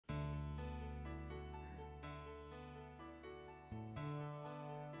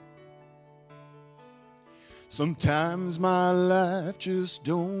Sometimes my life just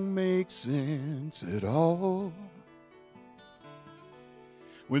don't make sense at all.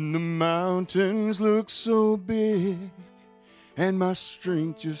 When the mountains look so big and my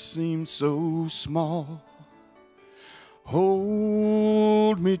strength just seems so small.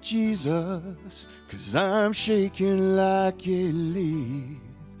 Hold me, Jesus, 'cause I'm shaking like a leaf.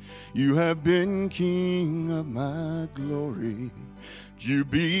 You have been King of my glory. You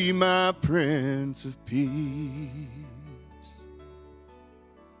be my Prince of Peace.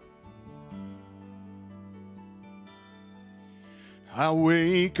 I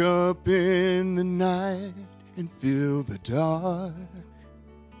wake up in the night and feel the dark.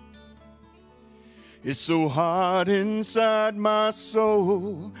 It's so hot inside my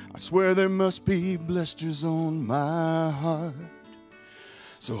soul. I swear there must be blisters on my heart.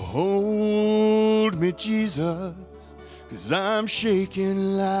 So hold me, Jesus, 'cause I'm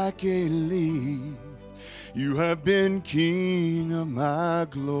shaking like a leaf. You have been King of my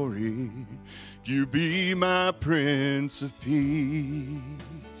glory. You be my Prince of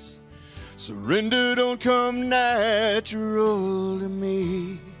Peace. Surrender don't come natural to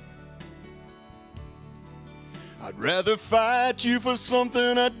me. I'd rather fight you for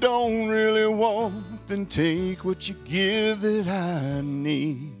something I don't really want than take what you give that I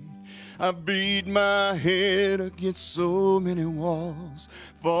need. I beat my head against so many walls,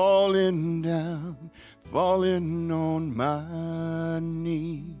 falling down, falling on my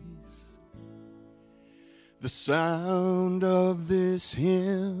knees. The sound of this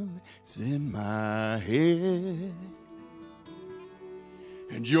hymn is in my head,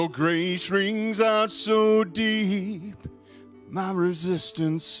 and your grace rings out so deep, my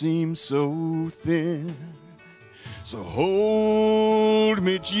resistance seems so thin. So hold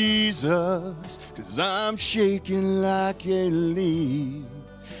me, Jesus, 'cause I'm shaking like a leaf.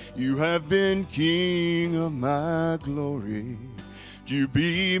 You have been King of my glory. You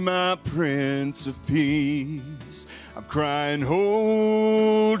be my Prince of Peace. I'm crying,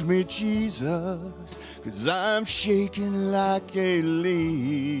 hold me, Jesus, 'cause I'm shaking like a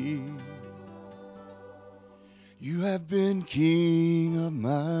leaf. You have been King of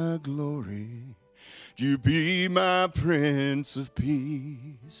my glory. You be my Prince of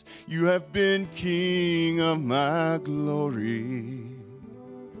Peace. You have been King of my glory.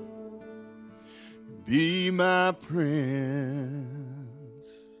 Be my Prince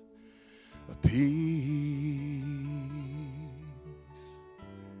of Peace.